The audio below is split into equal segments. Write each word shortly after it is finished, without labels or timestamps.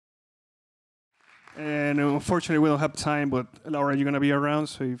And unfortunately, we don't have time, but Laura, you're going to be around,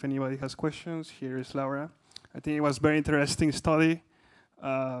 so if anybody has questions, here is Laura. I think it was very interesting study.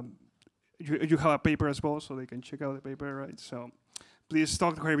 Um, you have a paper as well, so they can check out the paper, right? So please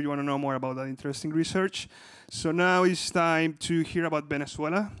talk to her if you want to know more about that interesting research. So now it's time to hear about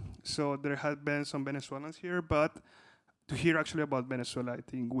Venezuela. So there have been some Venezuelans here, but to hear actually about Venezuela, I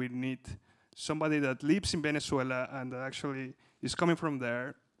think we need somebody that lives in Venezuela and that actually is coming from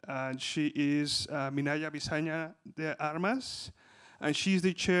there. And she is Minaya de Armas, and she's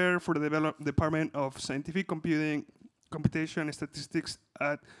the chair for the Department of Scientific Computing, Computation and Statistics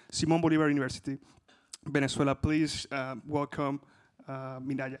at Simón Bolívar University, Venezuela. Please welcome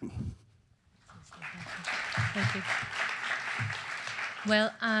Minaya. Thank you.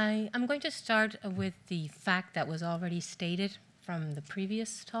 Well, I'm going to start with the fact that was already stated from the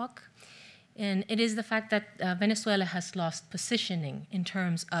previous talk. And it is the fact that Venezuela has lost positioning in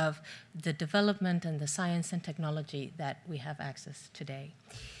terms of the development and the science and technology that we have access today.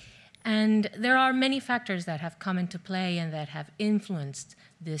 And there are many factors that have come into play and that have influenced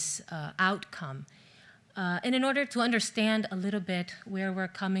this outcome. And in order to understand a little bit where we're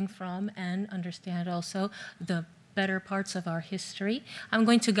coming from and understand also the better parts of our history, I'm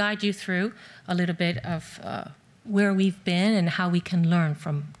going to guide you through a little bit of where we've been and how we can learn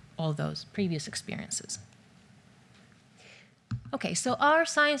from all those previous experiences. Okay, so our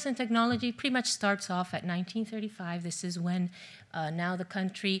science and technology pretty much starts off at 1935. This is when now the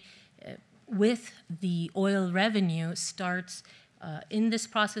country, with the oil revenue, starts in this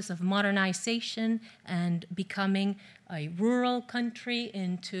process of modernization and becoming a rural country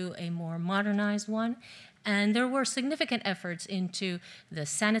into a more modernized one. And there were significant efforts into the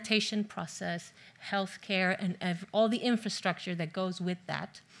sanitation process, healthcare, and all the infrastructure that goes with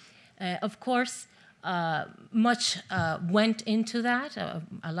that. Of course, much went into that,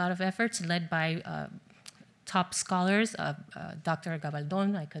 a lot of efforts led by top scholars, Dr.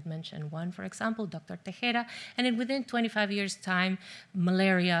 Gabaldon, I could mention one, for example, Dr. Tejera, and within 25 years' time,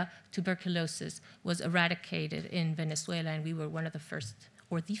 malaria, tuberculosis was eradicated in Venezuela, and we were one of the first,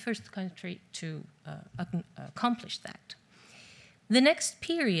 or the first country to accomplish that. The next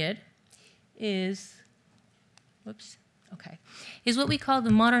period is, is what we call the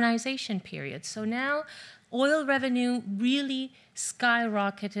modernization period. So now oil revenue really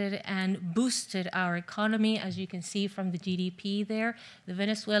skyrocketed and boosted our economy, as you can see from the GDP there. The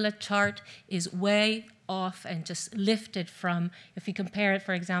Venezuela chart is way off and just lifted from, if you compare it,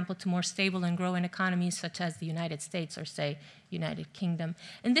 for example, to more stable and growing economies such as the United States or, say, United Kingdom.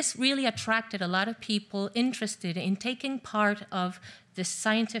 And this really attracted a lot of people interested in taking part of this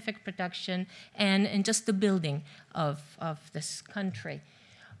scientific production and just the building of this country.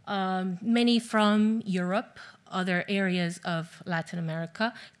 Many from Europe, other areas of Latin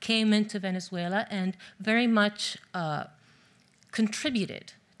America, came into Venezuela and very much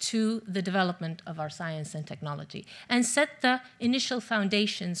contributed to the development of our science and technology and set the initial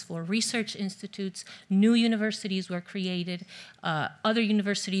foundations for research institutes. New universities were created. Other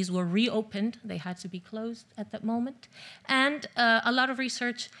universities were reopened. They had to be closed at that moment. And a lot of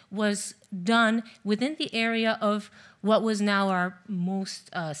research was done within the area of what was now our most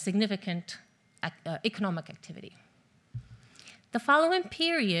significant economic activity. The following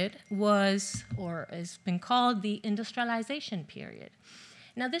period was, or has been called, the industrialization period.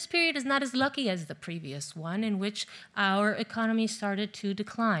 Now, this period is not as lucky as the previous one, in which our economy started to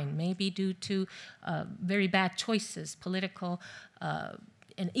decline, maybe due to very bad choices, political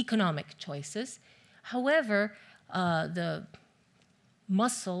and economic choices. However, the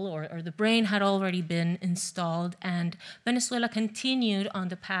muscle or the brain had already been installed, and Venezuela continued on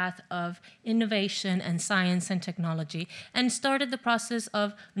the path of innovation and science and technology and started the process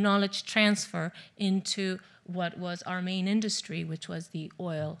of knowledge transfer into what was our main industry, which was the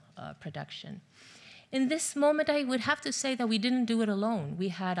oil production. In this moment, I would have to say that we didn't do it alone. We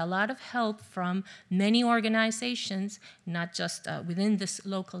had a lot of help from many organizations, not just within this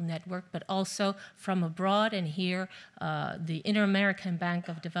local network, but also from abroad. And here, the Inter-American Bank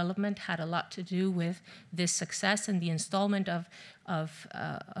of Development had a lot to do with this success and the installment of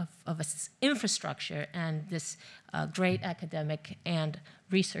its infrastructure and this great academic and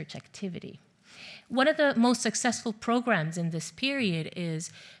research activity. One of the most successful programs in this period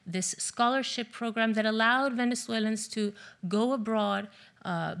is this scholarship program that allowed Venezuelans to go abroad,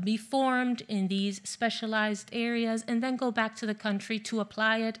 be formed in these specialized areas, and then go back to the country to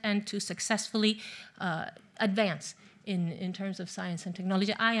apply it and to successfully advance in terms of science and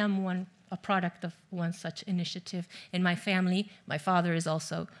technology. I am one a product of one such initiative. In my family, my father is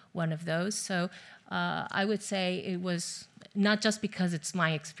also one of those. So I would say it was not just because it's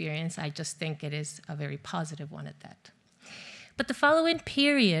my experience, I just think it is a very positive one at that. But the following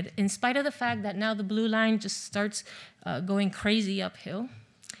period, in spite of the fact that now the blue line just starts going crazy uphill,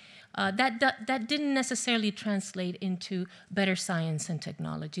 that didn't necessarily translate into better science and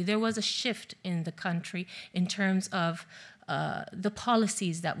technology. There was a shift in the country in terms of the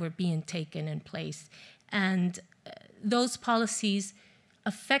policies that were being taken in place. And those policies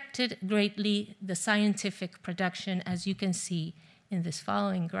affected greatly the scientific production, as you can see in this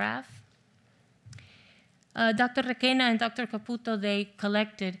following graph. Dr. Requena and Dr. Caputo, they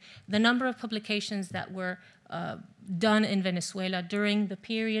collected the number of publications that were done in Venezuela during the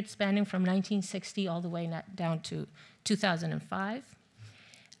period spanning from 1960 all the way down to 2005.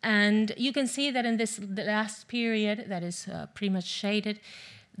 And you can see that in the last period that is pretty much shaded,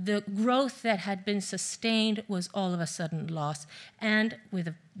 the growth that had been sustained was all of a sudden lost, and with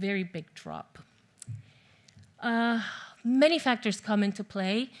a very big drop. Many factors come into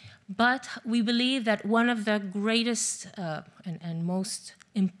play, but we believe that one of the greatest and most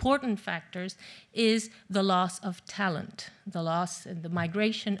important factors is the loss of talent, the loss and the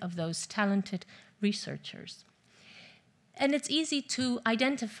migration of those talented researchers. And it's easy to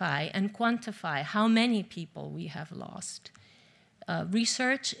identify and quantify how many people we have lost.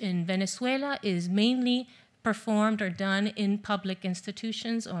 Research in Venezuela is mainly performed or done in public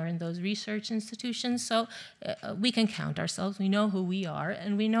institutions or in those research institutions, so we can count ourselves, we know who we are,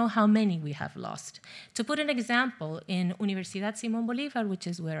 and we know how many we have lost. To put an example, in Universidad Simón Bolívar, which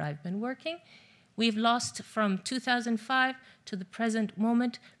is where I've been working, we've lost from 2005 to the present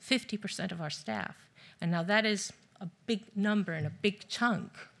moment 50% of our staff. And now that is a big number and a big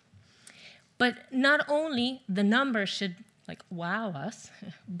chunk. But not only the number should wow us,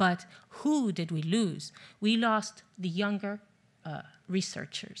 but who did we lose? We lost the younger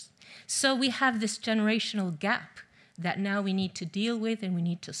researchers. So we have this generational gap that now we need to deal with and we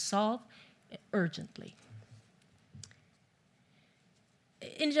need to solve urgently.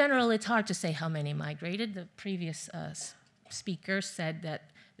 In general, it's hard to say how many migrated. The previous speaker said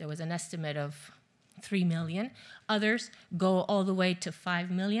that there was an estimate of 3 million. Others go all the way to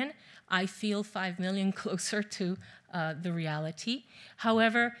 5 million. I feel 5 million closer to the reality.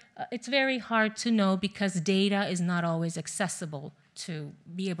 However, it's very hard to know because data is not always accessible to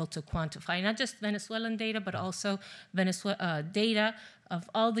be able to quantify, not just Venezuelan data, but also data of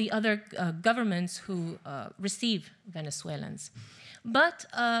all the other governments who receive Venezuelans. But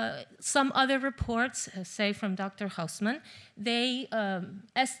some other reports, say from Dr. Hausman, they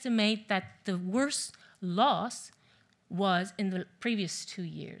estimate that the worst loss was in the previous 2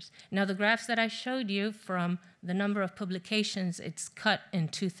 years. Now, the graphs that I showed you from the number of publications, it's cut in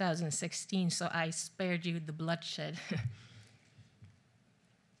 2016, so I spared you the bloodshed.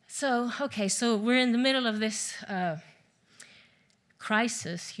 So we're in the middle of this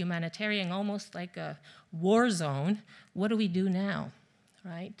crisis, humanitarian, almost like a war zone. What do we do now,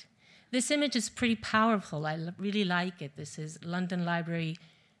 right? This image is pretty powerful. I really like it. This is London Library,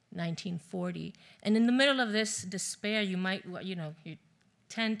 1940. And in the middle of this despair, you might, you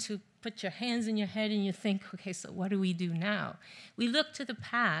tend to put your hands in your head and you think, okay, so what do we do now? We look to the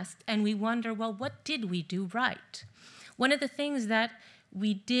past and we wonder, well, what did we do right? One of the things that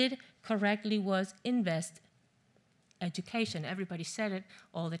we did correctly was invest education. Everybody said it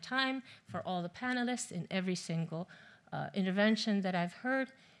all the time for all the panelists in every single intervention that I've heard.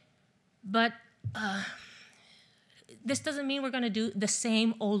 But this doesn't mean we're going to do the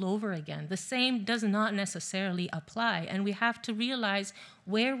same all over again. The same does not necessarily apply, and we have to realize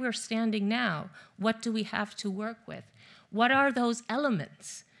where we're standing now. What do we have to work with? What are those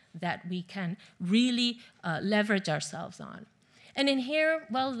elements that we can really leverage ourselves on? And in here,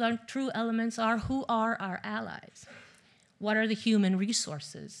 well, the true elements are, who are our allies? What are the human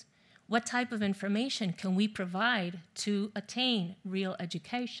resources? What type of information can we provide to attain real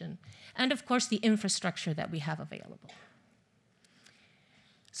education? And of course, the infrastructure that we have available.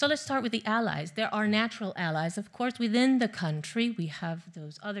 So let's start with the allies. There are natural allies. Of course, within the country, we have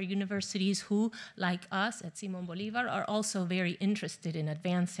those other universities who, like us at Simón Bolívar, are also very interested in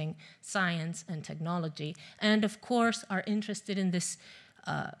advancing science and technology, and of course, are interested in this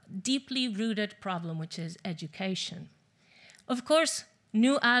deeply rooted problem, which is education. Of course,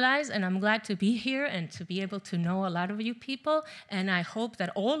 new allies, and I'm glad to be here and to be able to know a lot of you people, and I hope that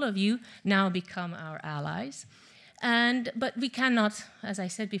all of you now become our allies. But we cannot, as I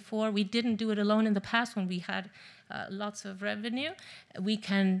said before, we didn't do it alone in the past when we had lots of revenue. We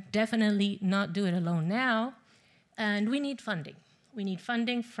can definitely not do it alone now, and we need funding. We need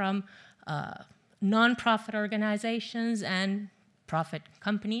funding from nonprofit organizations and profit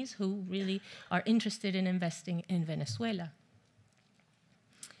companies who really are interested in investing in Venezuela.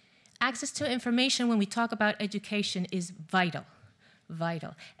 Access to information when we talk about education is vital,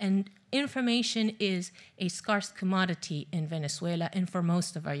 vital. And information is a scarce commodity in Venezuela and for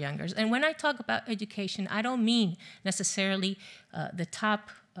most of our youngers. And when I talk about education, I don't mean necessarily the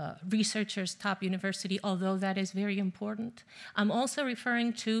top researchers, top university, although that is very important. I'm also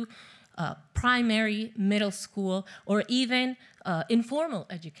referring to primary, middle school, or even informal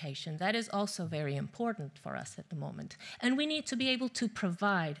education. That is also very important for us at the moment. And we need to be able to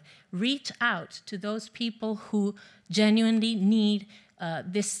provide, reach out to those people who genuinely need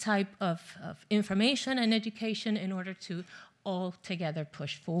this type of information and education in order to all together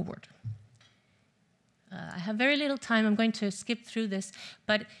push forward. I have very little time. I'm going to skip through this.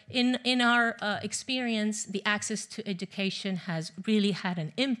 But in our experience, the access to education has really had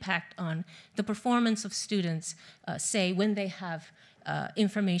an impact on the performance of students, say, when they have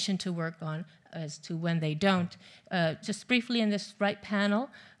information to work on as to when they don't. Just briefly in this right panel,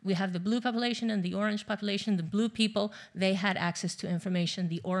 we have the blue population and the orange population. The blue people, they had access to information.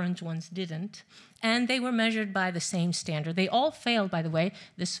 The orange ones didn't. And they were measured by the same standard. They all failed, by the way.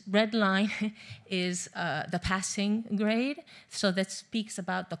 This red line is the passing grade. So that speaks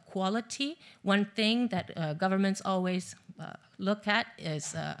about the quality. One thing that governments always look at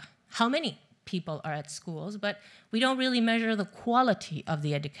is how many people are at schools, but we don't really measure the quality of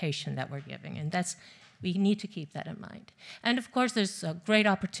the education that we're giving. And we need to keep that in mind. And of course, there's a great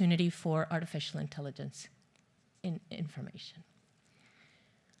opportunity for artificial intelligence in information.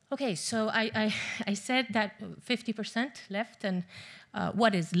 Okay, so I said that 50% left, and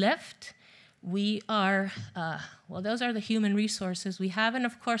what is left? We are, well, those are the human resources we have, and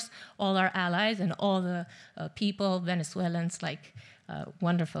of course, all our allies and all the people, Venezuelans, like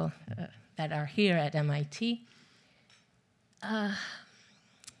wonderful, that are here at MIT.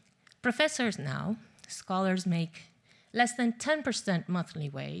 Professors now, scholars make less than 10% monthly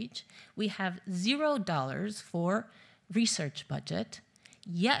wage. We have $0 for research budget.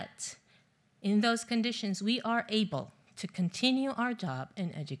 Yet, in those conditions, we are able to continue our job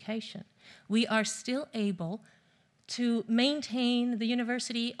in education. We are still able to maintain the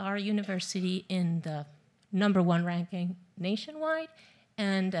university, our university, in the #1 ranking nationwide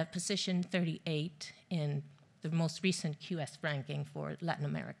and position 38 in the most recent QS ranking for Latin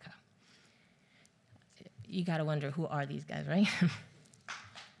America. You gotta wonder, who are these guys, right?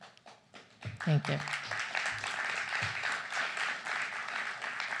 Thank you.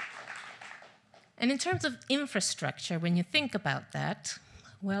 And in terms of infrastructure, when you think about that,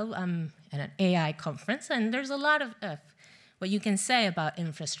 well, I'm at an AI conference, and there's a lot of what you can say about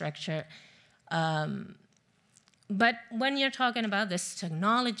infrastructure. But when you're talking about this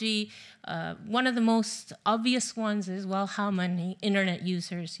technology, one of the most obvious ones is, well, how many internet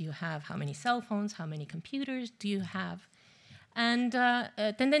users you have, how many cell phones, how many computers do you have? And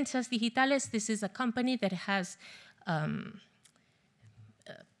Tendencias Digitales, this is a company that has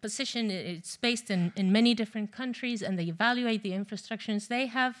position, it's based in many different countries, and they evaluate the infrastructures. They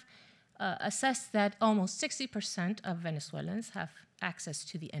have assessed that almost 60% of Venezuelans have access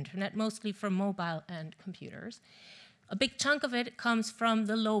to the internet, mostly from mobile and computers. A big chunk of it comes from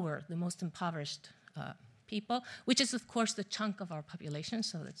the lower, the most impoverished people, which is, of course, the chunk of our population,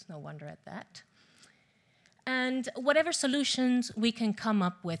 so it's no wonder at that. And whatever solutions we can come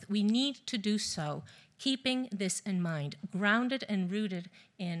up with, we need to do so keeping this in mind, grounded and rooted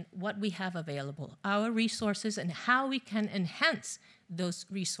in what we have available, our resources, and how we can enhance those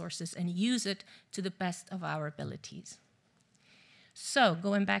resources and use it to the best of our abilities. So,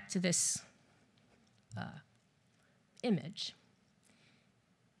 going back to this image,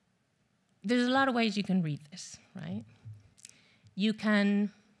 there's a lot of ways you can read this, right? You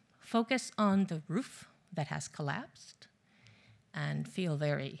can focus on the roof that has collapsed and feel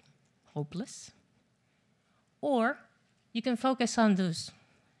very hopeless. Or you can focus on those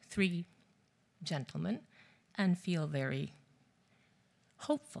 3 gentlemen and feel very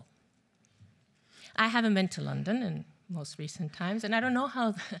hopeful. I haven't been to London in most recent times, and I don't know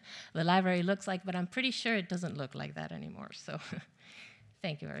how the library looks like, but I'm pretty sure it doesn't look like that anymore. So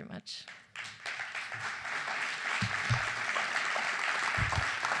thank you very much.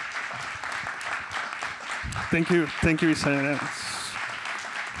 Thank you, Villasana.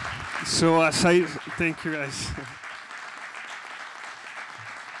 So thank you guys.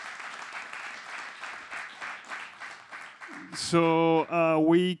 So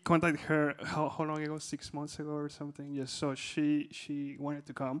we contacted her how long ago? 6 months ago or something. Yes. So she wanted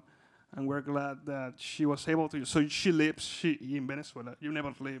to come, and we're glad that she was able to. So she lives in Venezuela. You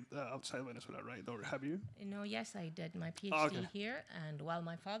never lived outside Venezuela, right? Or have you? No, yes, I did my PhD okay. here, and while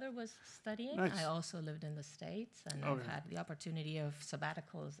my father was studying, Nice. I also lived in the States, and Okay. I've had the opportunity of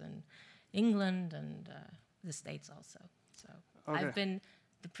sabbaticals in England and the States also. So Okay. I've been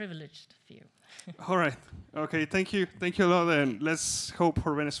the privileged few. All right. Okay, thank you. Thank you a lot, and let's hope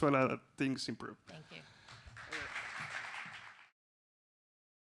for Venezuela that things improve. Thank you.